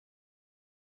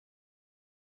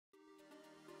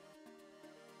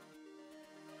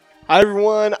Hi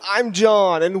everyone, I'm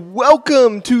Jon, and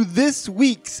welcome to this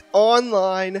week's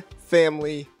online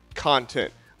family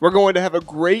content. We're going to have a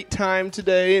great time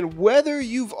today, and whether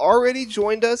you've already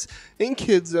joined us in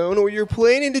KidZone, or you're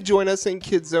planning to join us in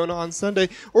KidZone on Sunday,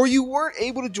 or you weren't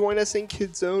able to join us in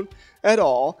KidZone at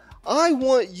all, I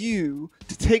want you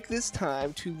to take this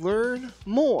time to learn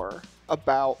more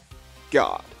about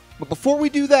God. But before we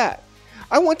do that,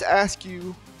 I want to ask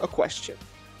you a question.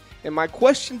 And my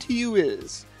question to you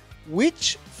is,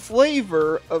 which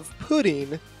flavor of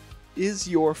pudding is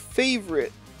your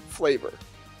favorite flavor?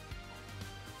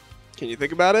 Can you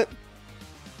think about it?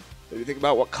 Maybe think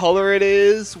about what color it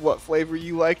is, what flavor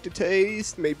you like to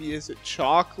taste. Maybe is it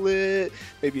chocolate?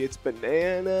 Maybe it's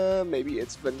banana? Maybe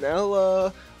it's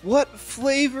vanilla? What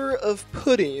flavor of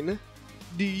pudding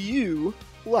do you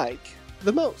like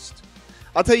the most?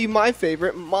 I'll tell you my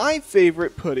favorite. My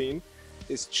favorite pudding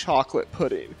is chocolate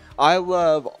pudding. I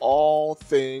love all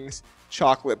things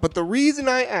chocolate. But the reason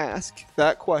I ask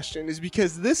that question is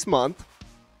because this month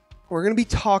we're going to be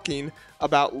talking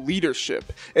about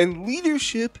leadership. And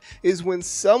leadership is when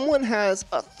someone has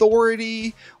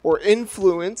authority or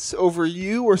influence over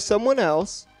you or someone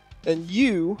else, and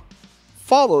you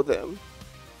follow them.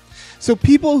 So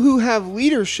people who have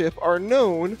leadership are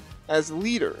known as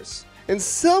leaders. And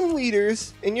some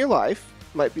leaders in your life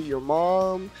might be your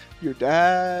mom, your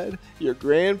dad, your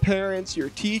grandparents, your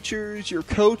teachers, your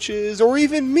coaches, or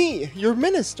even me, your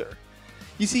minister.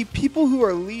 You see, people who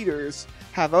are leaders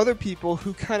have other people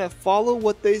who kind of follow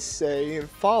what they say and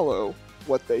follow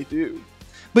what they do.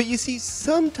 But you see,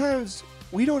 sometimes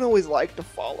we don't always like to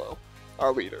follow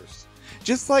our leaders.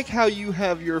 Just like how you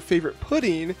have your favorite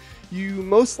pudding, you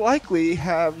most likely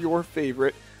have your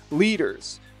favorite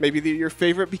leaders. Maybe they're your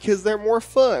favorite because they're more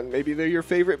fun. Maybe they're your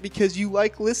favorite because you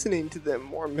like listening to them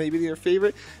more. Maybe they're your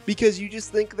favorite because you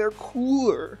just think they're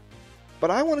cooler.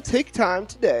 But I want to take time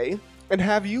today and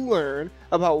have you learn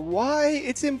about why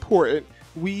it's important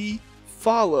we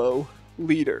follow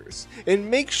leaders.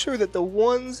 And make sure that the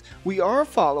ones we are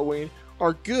following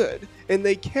are good and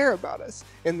they care about us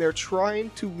and they're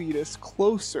trying to lead us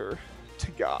closer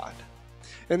to God.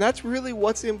 And that's really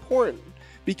what's important,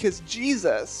 because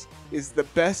Jesus is the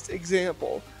best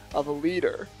example of a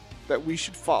leader that we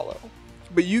should follow.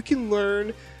 But you can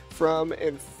learn from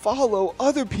and follow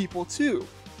other people too.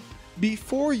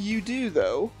 Before you do,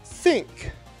 though,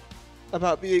 think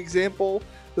about the example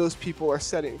those people are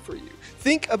setting for you.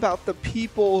 Think about the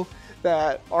people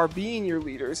that are being your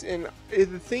leaders, and are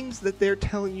the things that they're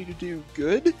telling you to do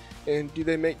good? And do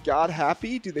they make God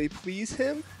happy? Do they please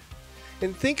Him?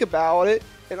 And think about it,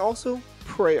 and also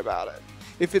pray about it.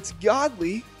 If it's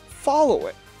godly, follow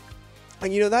it.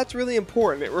 And you know, that's really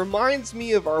important. It reminds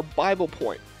me of our Bible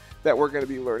point that we're going to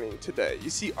be learning today. You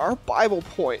see, our Bible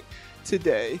point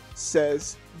today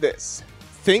says this: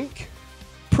 think,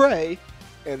 pray,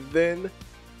 and then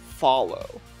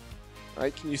follow. All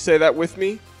right, can you say that with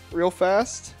me real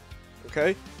fast?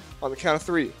 Okay, on the count of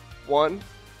 3. 1,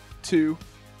 2,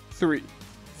 3.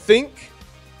 Think,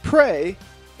 pray,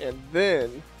 and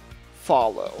then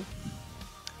follow.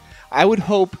 I would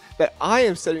hope that I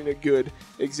am setting a good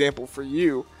example for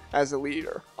you as a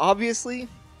leader. Obviously,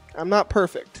 I'm not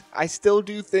perfect. I still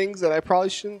do things that I probably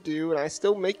shouldn't do, and I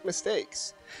still make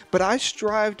mistakes. But I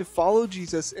strive to follow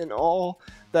Jesus in all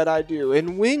that I do.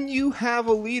 And when you have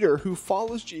a leader who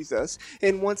follows Jesus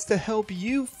and wants to help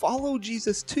you follow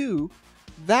Jesus too,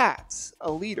 that's a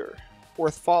leader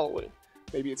worth following.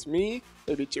 Maybe it's me,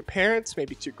 maybe it's your parents,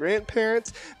 maybe it's your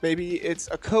grandparents, maybe it's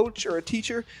a coach or a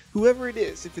teacher, whoever it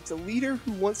is. If it's a leader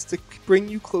who wants to bring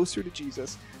you closer to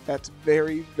Jesus, that's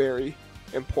very, very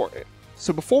important.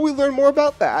 So before we learn more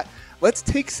about that, let's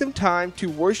take some time to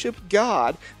worship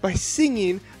God by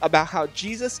singing about how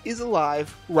Jesus is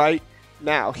alive right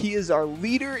now. He is our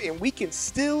leader, and we can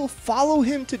still follow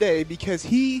Him today because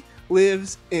He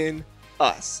lives in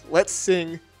us. Let's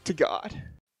sing to God.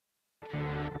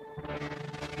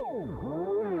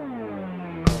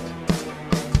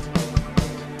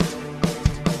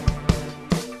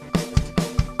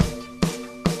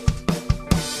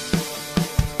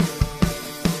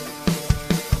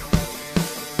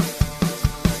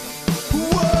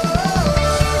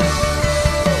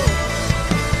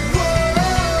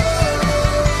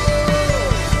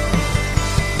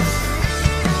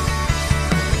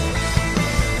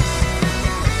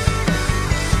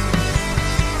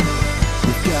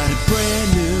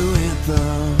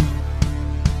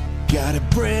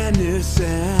 Brand new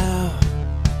sound,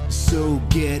 so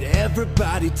get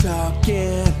everybody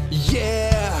talking,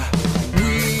 yeah.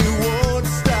 We won't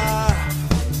stop,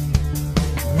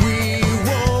 we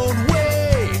won't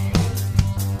wait,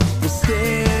 we'll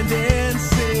stand and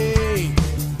sing.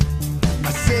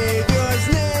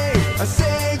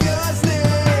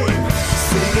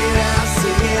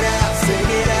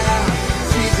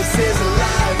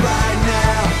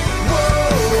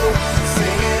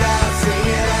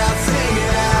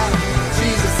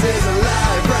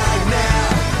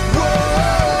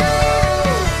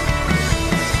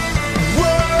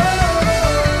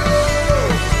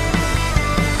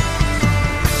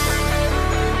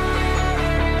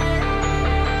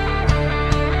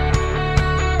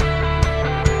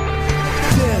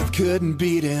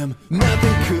 beat him,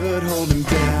 nothing could hold him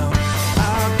down.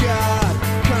 Our God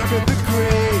conquered the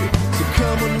grave, so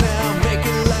come on now, make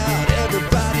it loud.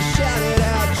 Everybody shout it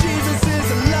out, Jesus is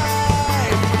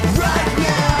alive right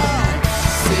now.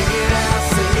 Sing it out,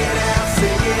 sing it out,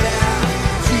 sing it out.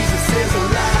 Jesus is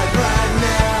alive right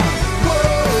now.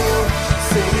 Whoa,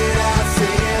 sing it out,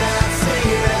 sing it out, sing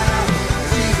it out.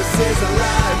 Jesus is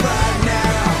alive right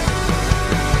now.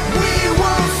 We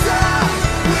won't stop,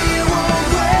 we won't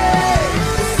wait.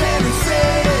 We'll stand and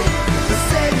sing the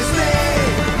Savior's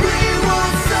name. We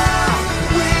won't stop,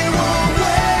 we won't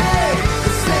wait.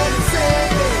 We'll stand and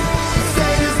sing the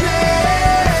Savior's name.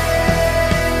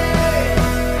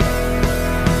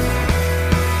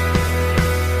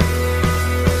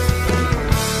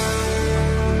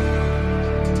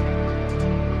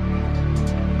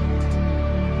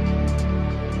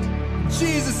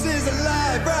 Jesus is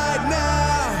alive right now.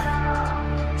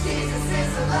 Jesus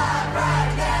is alive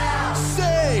right now.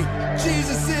 Say,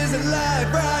 Jesus is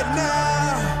alive right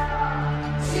now.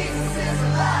 Jesus is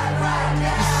alive right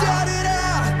now. Shout it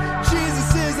out.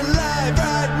 Jesus is alive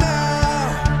right now.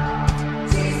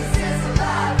 Jesus is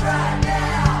alive right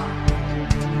now.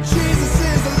 Jesus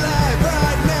is alive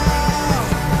right now.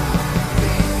 Jesus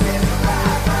is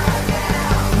alive right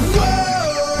now. Whoa!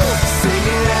 Sing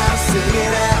it out, sing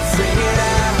it out, sing it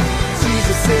out.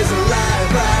 Jesus is alive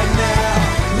right now.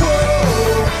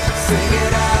 Whoa! Sing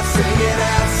it out, sing it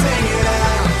out, sing it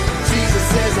out. Jesus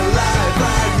is alive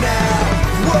right now.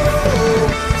 Whoa!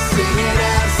 Sing it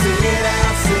out, sing it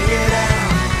out, sing it out.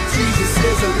 Jesus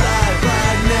is alive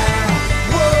right now.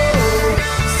 Whoa!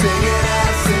 Sing it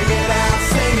out, sing it out,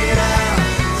 sing it out.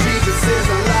 Jesus is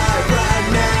alive right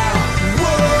now.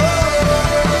 Whoa!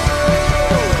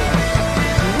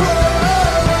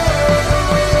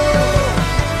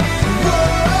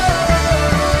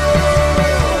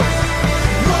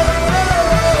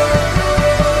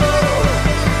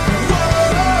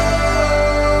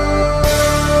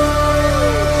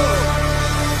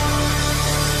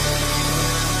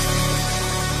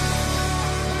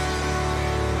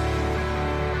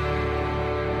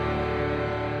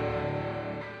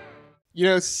 You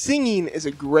know, singing is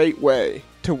a great way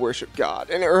to worship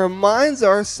God, and it reminds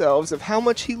ourselves of how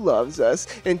much He loves us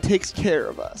and takes care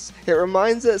of us. It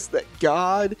reminds us that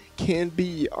God can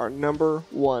be our number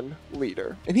one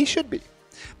leader, and He should be.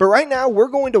 But right now, we're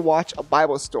going to watch a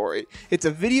Bible story. It's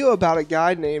a video about a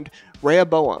guy named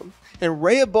Rehoboam, and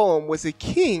Rehoboam was a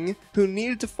king who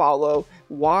needed to follow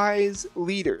wise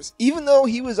leaders. Even though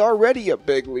he was already a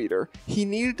big leader, he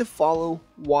needed to follow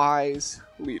wise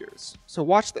leaders. So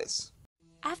watch this.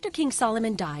 After King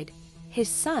Solomon died, his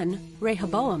son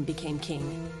Rehoboam became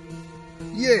king.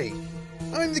 Yay!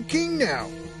 I'm the king now.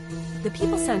 The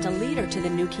people sent a leader to the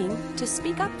new king to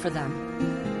speak up for them.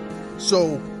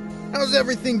 So, how's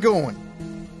everything going?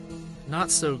 Not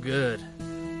so good.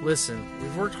 Listen,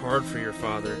 we've worked hard for your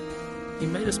father. He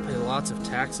made us pay lots of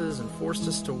taxes and forced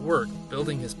us to work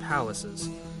building his palaces.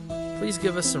 Please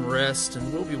give us some rest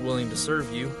and we'll be willing to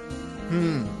serve you.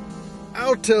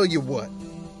 I'll tell you what.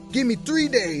 Give me 3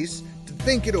 days to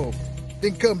think it over,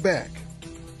 then come back.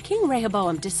 King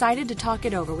Rehoboam decided to talk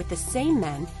it over with the same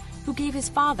men who gave his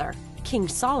father, King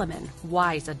Solomon,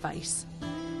 wise advice.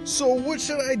 So what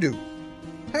should I do?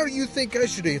 How do you think I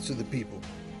should answer the people?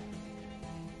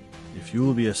 If you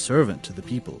will be a servant to the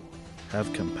people,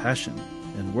 have compassion,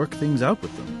 and work things out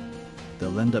with them,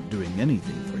 they'll end up doing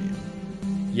anything for you.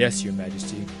 Yes, Your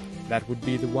Majesty. That would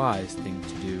be the wise thing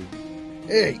to do.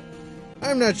 Hey,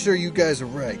 I'm not sure you guys are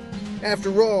right.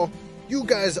 After all, you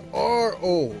guys are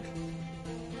old.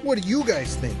 What do you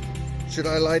guys think? Should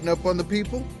I lighten up on the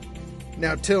people?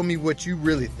 Now tell me what you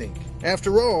really think.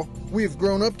 After all, we have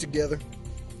grown up together.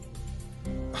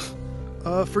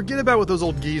 Forget about what those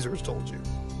old geezers told you.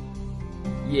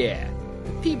 Yeah,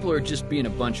 the people are just being a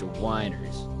bunch of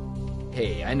whiners.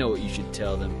 Hey, I know what you should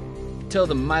tell them. Tell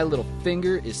them my little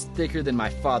finger is thicker than my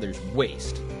father's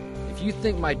waist. If you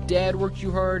think my dad worked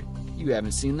you hard, you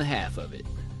haven't seen the half of it.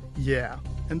 Yeah,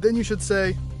 and then you should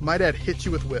say, my dad hit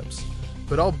you with whips,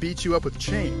 but I'll beat you up with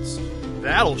chains.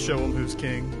 That'll show him who's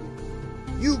king.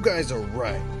 You guys are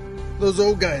right. Those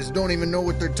old guys don't even know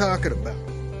what they're talking about.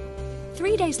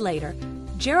 3 days later,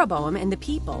 Jeroboam and the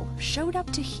people showed up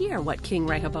to hear what King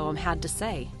Rehoboam had to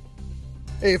say.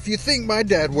 Hey, if you think my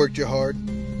dad worked you hard,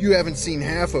 you haven't seen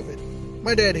half of it.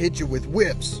 My dad hit you with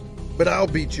whips, but I'll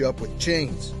beat you up with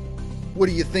chains. What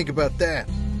do you think about that?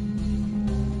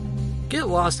 Get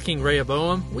lost, King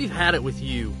Rehoboam. We've had it with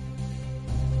you.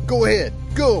 Go ahead,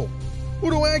 go. What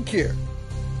do I care?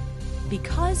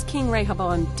 Because King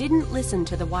Rehoboam didn't listen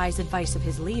to the wise advice of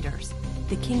his leaders,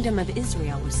 the kingdom of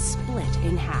Israel was split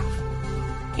in half.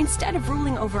 Instead of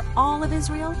ruling over all of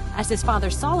Israel, as his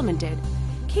father Solomon did,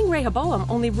 King Rehoboam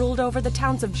only ruled over the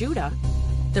towns of Judah.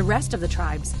 The rest of the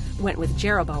tribes went with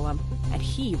Jeroboam, and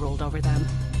he ruled over them.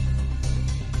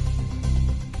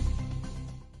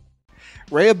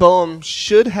 Rehoboam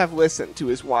should have listened to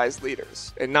his wise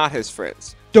leaders and not his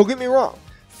friends. Don't get me wrong,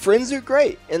 friends are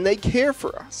great and they care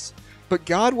for us. But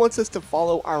God wants us to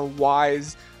follow our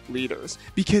wise leaders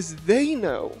because they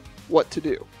know what to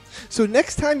do. So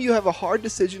next time you have a hard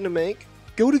decision to make,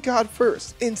 go to God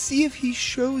first and see if he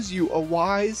shows you a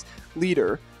wise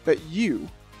leader that you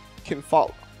can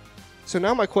follow. So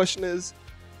now my question is,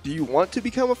 do you want to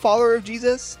become a follower of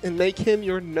Jesus and make him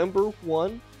your number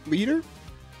one leader?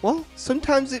 Well,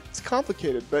 sometimes it's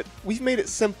complicated, but we've made it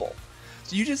simple.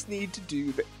 So you just need to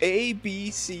do the A,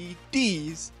 B, C,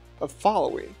 D's of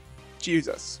following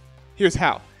Jesus. Here's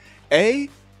how. A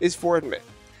is for admit.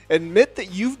 Admit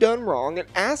that you've done wrong and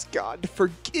ask God to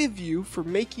forgive you for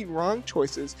making wrong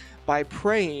choices by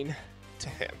praying to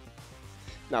him.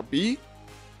 Now B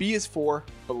is for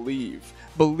believe.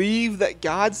 Believe that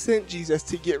God sent Jesus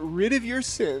to get rid of your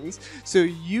sins so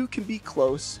you can be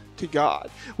close to God.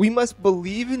 We must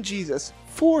believe in Jesus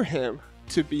for him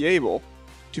to be able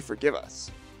to forgive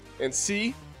us. And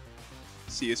C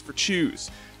is for choose.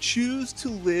 Choose to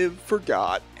live for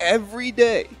God every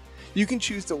day. You can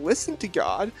choose to listen to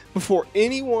God before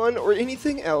anyone or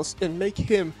anything else and make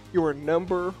him your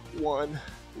number one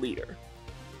leader.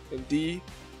 And D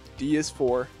is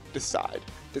for decide.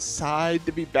 Decide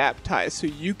to be baptized so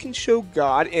you can show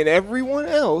God and everyone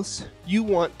else you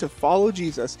want to follow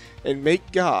Jesus and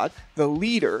make God the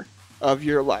leader of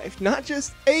your life. Not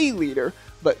just a leader,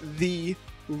 but the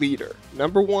leader.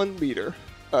 Number one leader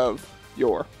of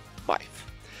your life.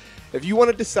 If you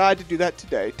want to decide to do that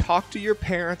today, talk to your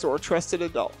parents or a trusted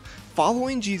adult.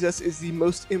 Following Jesus is the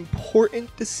most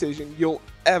important decision you'll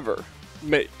ever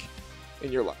make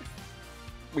in your life.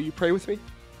 Will you pray with me?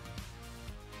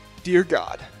 Dear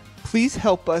God, please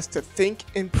help us to think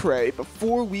and pray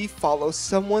before we follow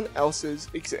someone else's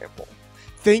example.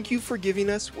 Thank you for giving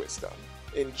us wisdom.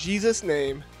 In Jesus'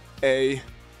 name, amen.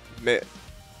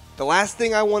 The last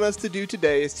thing I want us to do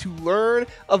today is to learn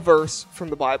a verse from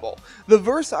the Bible. The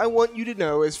verse I want you to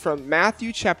know is from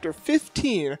Matthew chapter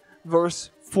 15, verse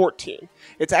 14.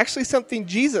 It's actually something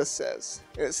Jesus says.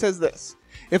 And it says this: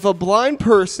 if a blind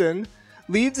person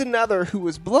leads another who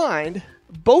is blind,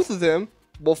 both of them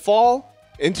will fall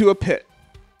into a pit.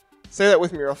 Say that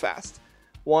with me real fast.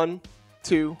 1,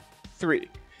 2, 3.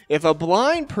 If a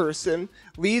blind person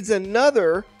leads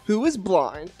another who is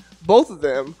blind, both of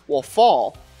them will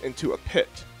fall into a pit.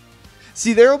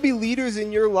 See, there will be leaders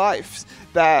in your life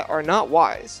that are not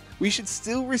wise. We should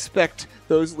still respect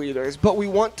those leaders, but we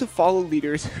want to follow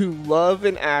leaders who love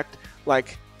and act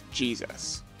like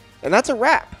Jesus. And that's a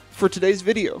wrap for today's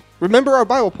video. Remember our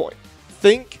Bible point.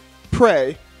 Think,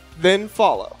 pray, then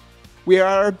follow. We are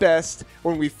at our best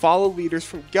when we follow leaders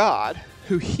from God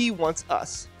who he wants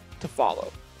us to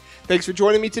follow. Thanks for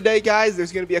joining me today, guys.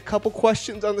 There's going to be a couple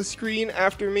questions on the screen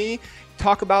after me.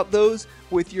 Talk about those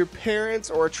with your parents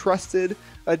or a trusted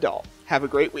adult. Have a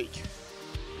great week.